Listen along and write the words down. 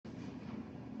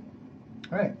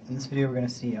Alright, in this video we're going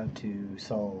to see how to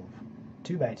solve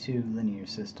 2 by 2 linear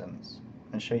systems.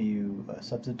 I'm going to show you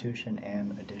substitution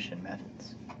and addition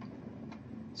methods.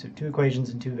 So 2 equations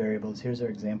and 2 variables. Here's our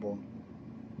example.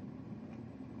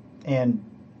 And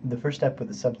the first step with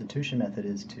the substitution method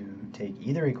is to take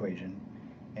either equation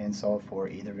and solve for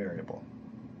either variable.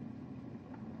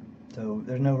 So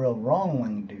there's no real wrong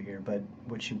one to do here, but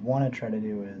what you want to try to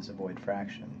do is avoid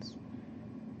fractions.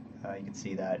 You can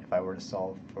see that if I were to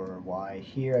solve for y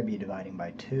here, I'd be dividing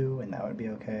by 2, and that would be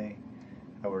okay.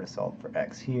 If I were to solve for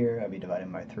x here, I'd be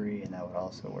dividing by 3, and that would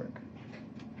also work.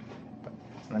 But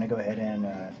I'm going to go ahead and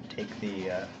take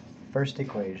the first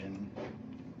equation,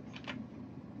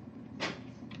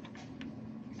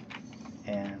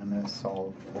 and I'm going to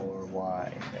solve for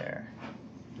y there.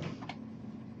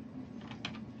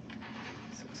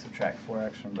 So subtract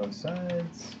 4x from both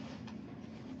sides.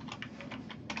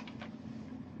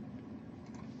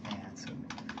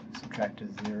 Subtract a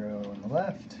 0 on the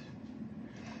left.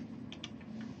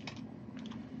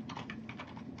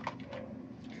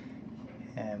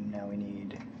 And now we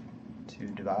need to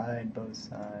divide both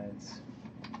sides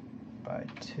by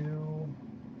 2.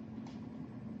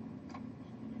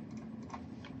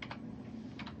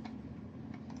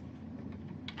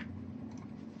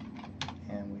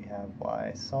 And we have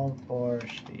y solved for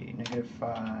should be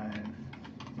 -5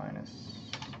 minus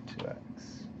 2x.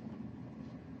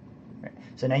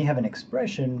 So now you have an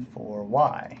expression for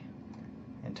y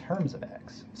in terms of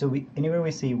x. So anywhere we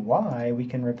see y, we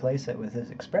can replace it with this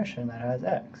expression that has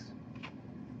x.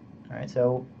 Alright,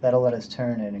 so that'll let us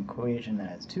turn an equation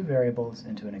that has 2 variables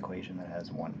into an equation that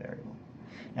has 1 variable.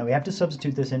 Now we have to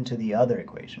substitute this into the other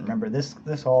equation. Remember, this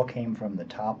all came from the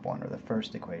top one, or the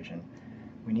first equation.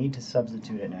 We need to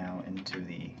substitute it now into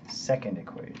the second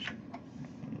equation.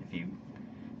 And if you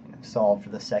solve for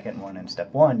the second one in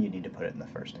step 1, you need to put it in the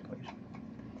first equation.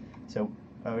 So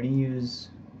I would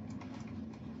use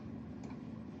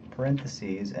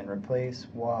parentheses and replace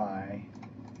y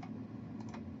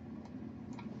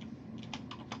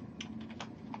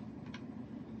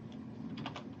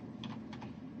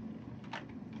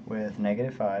with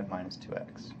 -5 minus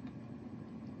 2x.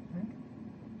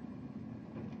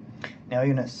 Okay. Now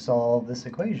you're going to solve this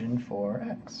equation for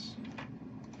x.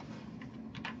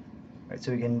 Right,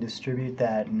 so we can distribute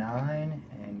that 9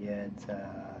 and get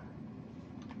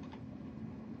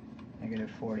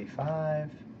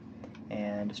 -45,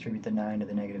 and distribute the 9 to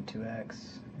the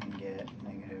 -2x and get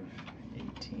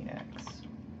 -18x.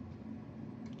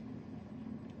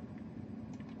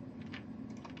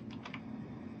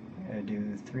 I'm going to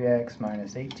do 3x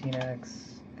minus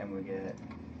 18x, and we get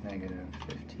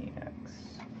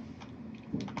 -15x.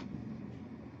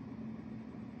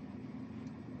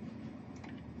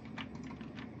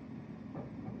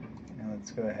 Now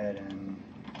let's go ahead and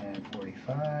add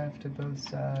 45 to both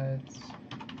sides.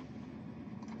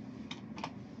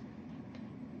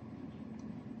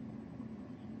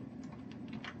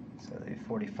 So the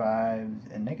 45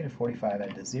 and -45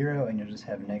 add to 0, and you'll just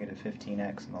have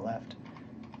 -15x on the left,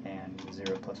 and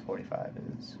 0 plus 45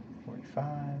 is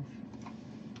 45.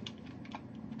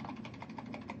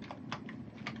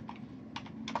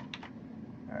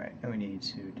 Alright, and we need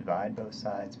to divide both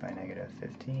sides by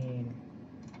 -15.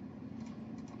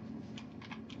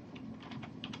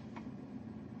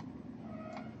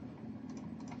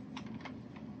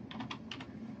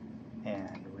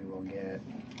 And we will get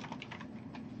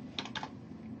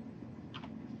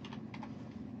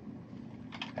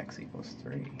x equals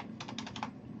 3.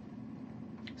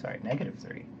 Sorry,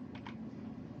 -3.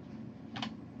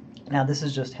 Now this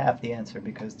is just half the answer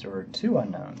because there were 2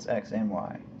 unknowns, x and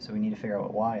y, so we need to figure out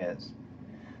what y is.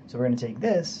 So we're going to take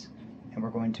this and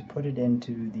we're going to put it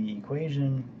into the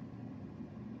equation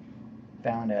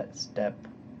found at step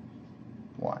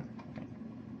 1.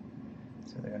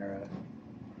 So they're going to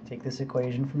take this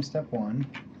equation from step 1,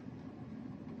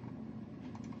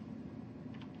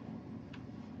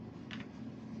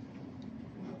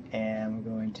 and we're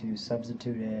going to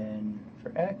substitute in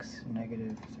for x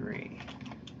 -3.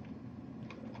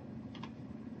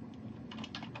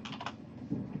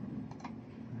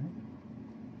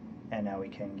 And now we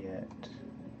can get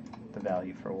the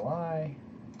value for y.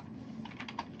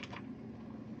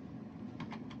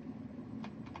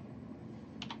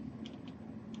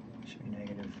 Should be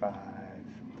 -5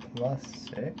 plus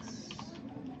 6.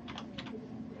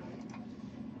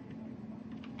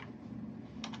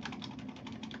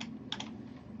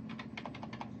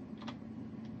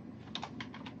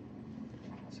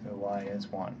 So y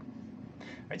is 1.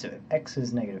 Right, so if x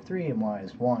is -3 and y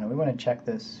is 1, and we want to check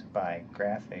this by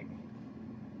graphing.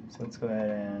 So let's go ahead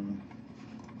and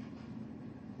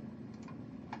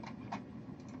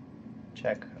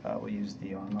check, we'll use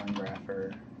the online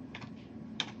grapher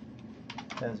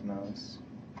Desmos.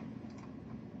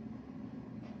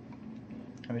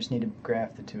 And we just need to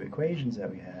graph the two equations that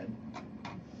we had.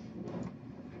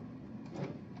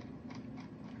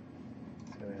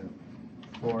 So we have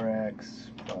 4x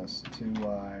plus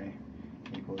 2y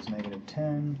equals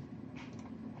 -10,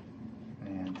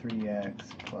 and 3x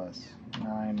plus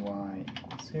 9y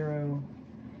equals 0.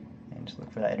 And just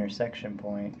look for that intersection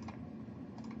point.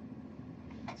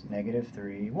 It's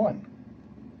 -3, 1.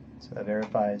 So that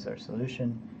verifies our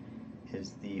solution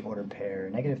is the ordered pair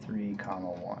 -3,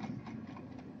 1.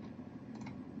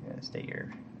 You're going to state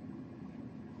your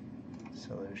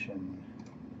solution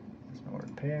as an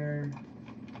ordered pair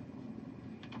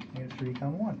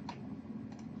 -3, 1.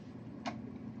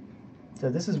 So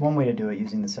this is one way to do it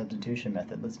using the substitution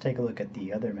method. Let's take a look at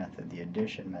the other method, the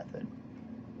addition method.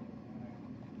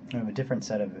 We have a different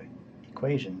set of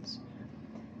equations,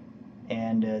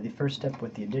 and the first step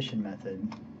with the addition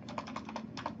method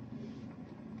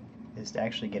is to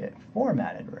actually get it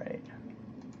formatted right.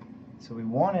 So we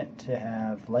want it to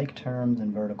have like terms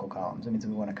in vertical columns. That means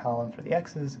we want a column for the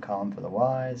x's, a column for the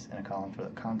y's, and a column for the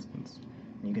constants.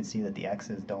 And you can see that the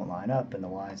x's don't line up and the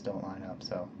y's don't line up,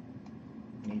 so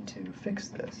we need to fix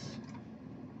this.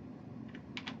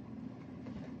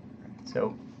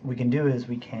 So what we can do is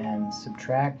we can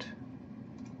subtract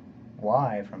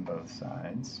y from both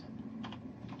sides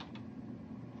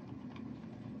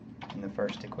in the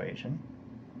first equation,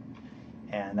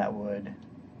 and that would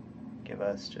give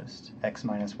us just x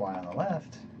minus y on the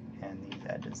left, and these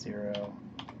add to 0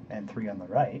 and 3 on the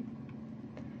right.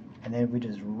 And then if we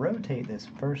just rotate this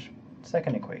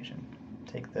second equation,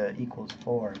 take the equals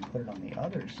 4 and put it on the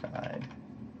other side,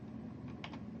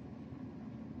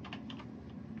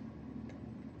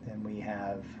 then we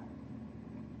have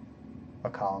a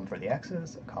column for the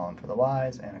x's, a column for the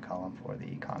y's, and a column for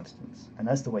the constants. And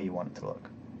that's the way you want it to look.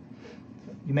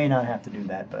 So you may not have to do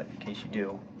that, but in case you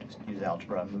do, just use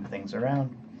algebra and move things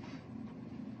around.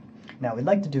 Now what we'd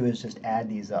like to do is just add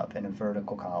these up in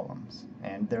vertical columns.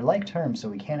 And they're like terms, so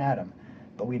we can't add them.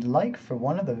 But we'd like for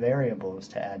one of the variables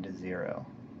to add to 0.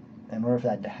 In order for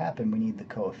that to happen, we need the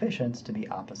coefficients to be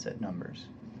opposite numbers.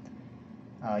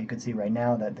 You can see right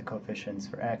now that the coefficients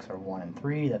for x are 1 and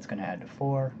 3. That's going to add to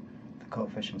 4. The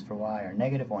coefficients for y are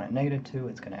 -1 and -2.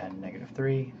 It's going to add to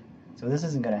 -3. So this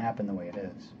isn't going to happen the way it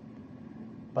is.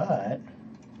 But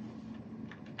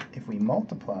if we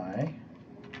multiply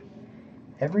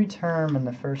every term in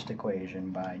the first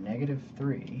equation by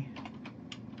 -3,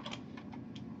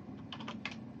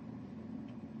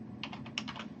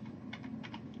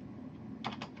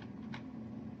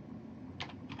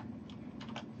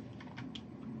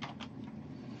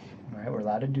 we're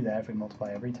allowed to do that if we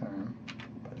multiply every term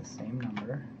by the same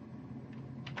number.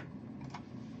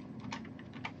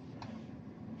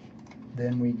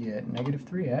 Then we get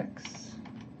 -3x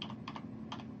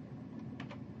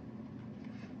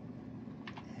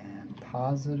and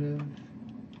positive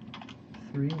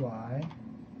 3y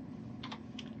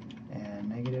and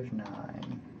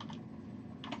 -9.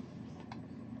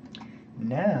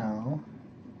 Now,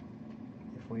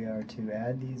 if we are to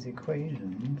add these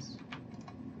equations,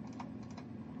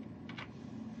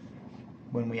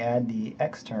 when we add the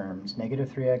x terms,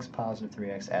 -3x, positive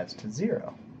 3x adds to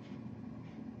 0.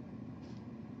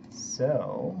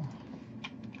 So,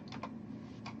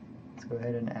 let's go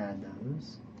ahead and add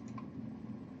those.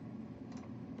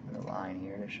 Put a line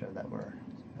here to show that we're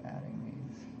adding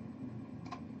these.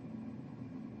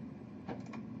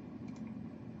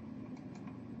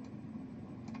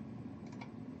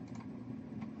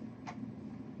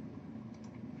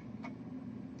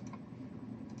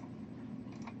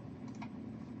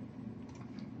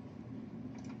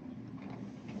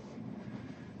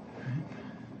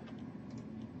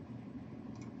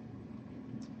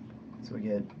 So we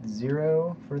get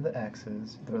 0 for the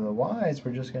x's. For the y's,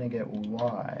 we're just going to get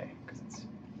y, because it's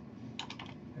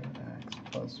x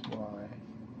plus y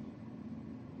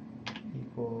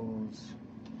equals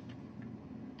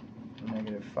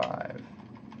 -5.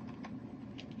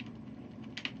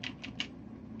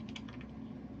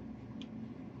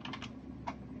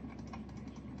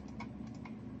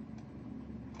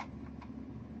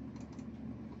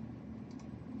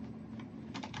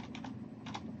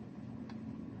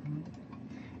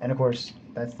 And of course,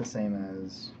 that's the same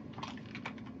as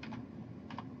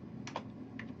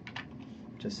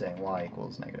just saying y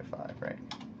equals -5, right?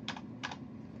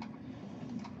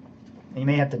 And you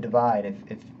may have to divide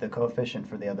if the coefficient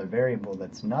for the other variable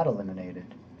that's not eliminated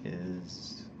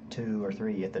is 2 or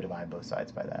 3, you have to divide both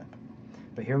sides by that.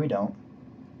 But here we don't.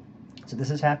 So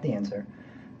this is half the answer.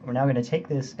 we're now going to take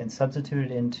this and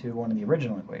substitute it into one of the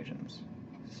original equations.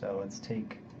 So let's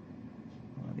take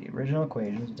one of the original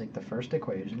equations. We'll take the first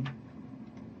equation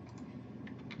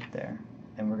right there,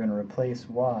 and we're going to replace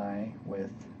y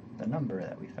with the number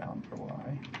that we found for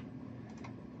y.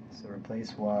 So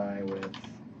replace y with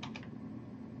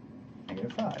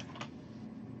 -5.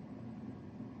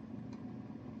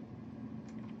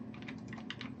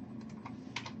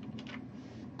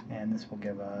 And this will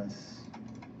give us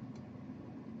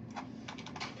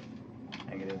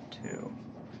 -2.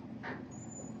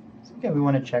 So again, we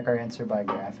want to check our answer by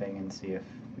graphing and see if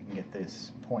we can get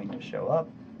this point to show up.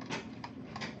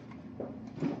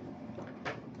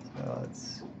 So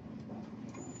let's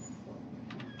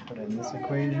put in this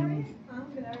equation.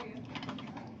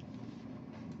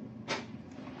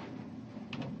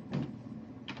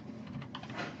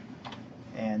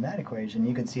 And that equation,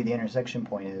 you can see the intersection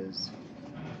point is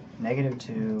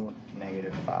 -2,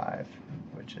 -5,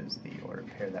 which is the ordered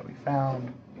pair that we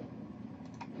found.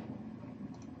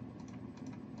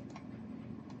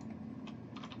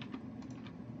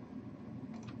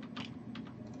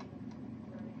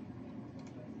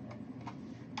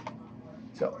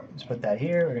 So let's put that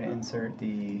here. We're going to insert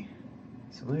the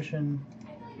solution.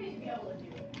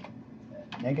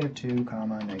 -2,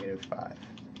 -5.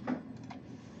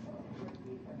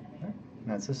 And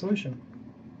that's the solution.